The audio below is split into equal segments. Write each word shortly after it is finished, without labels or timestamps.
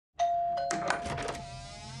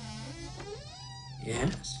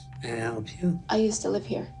Yes, may I help you? I used to live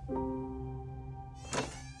here.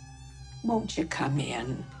 Won't you come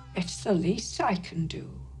in? It's the least I can do.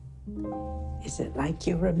 Is it like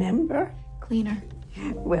you remember? Cleaner.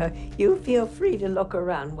 Well, you feel free to look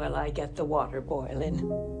around while I get the water boiling.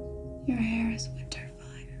 Your hair is winter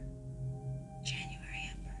fire.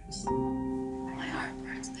 January embers. My heart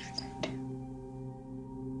burns there too.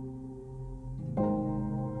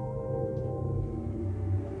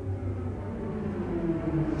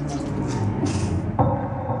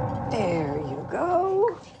 There you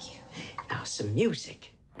go. Thank you. Now some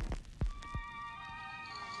music.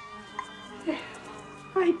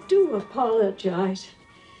 I do apologize.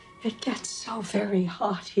 It gets so very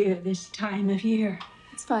hot here this time of year.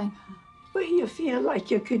 It's fine. Well, you feel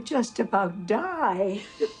like you could just about die.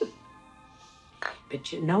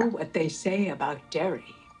 But you know what they say about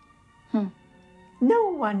Derry? No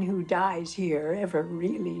one who dies here ever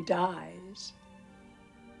really dies.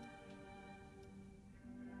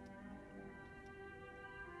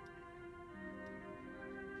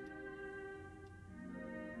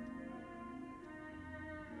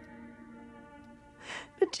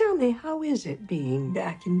 But tell me, how is it being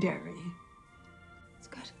back in Derry? It's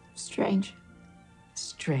good. Strange.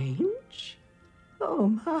 Strange? Oh,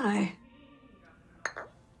 my.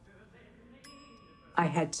 I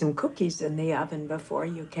had some cookies in the oven before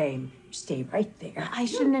you came. Stay right there. I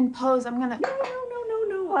shouldn't impose. I'm gonna...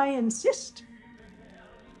 No, I insist.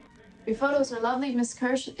 Your photos are lovely, Miss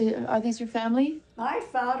Kirsch. Are these your family? My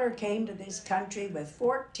father came to this country with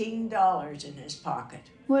 $14 in his pocket.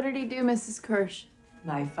 What did he do, Mrs. Kirsch?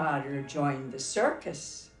 My father joined the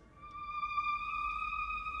circus.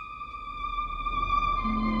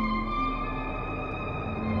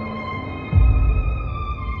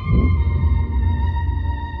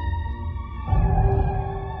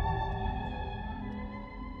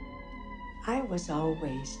 I was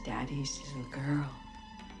always Daddy's little girl.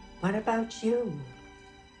 What about you?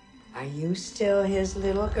 Are you still his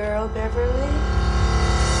little girl, Beverly?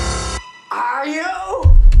 Are you?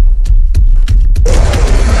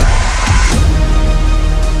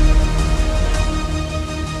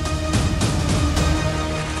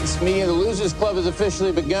 Meeting of the Losers Club has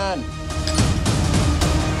officially begun.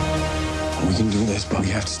 We can do this, but we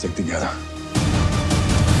have to stick together.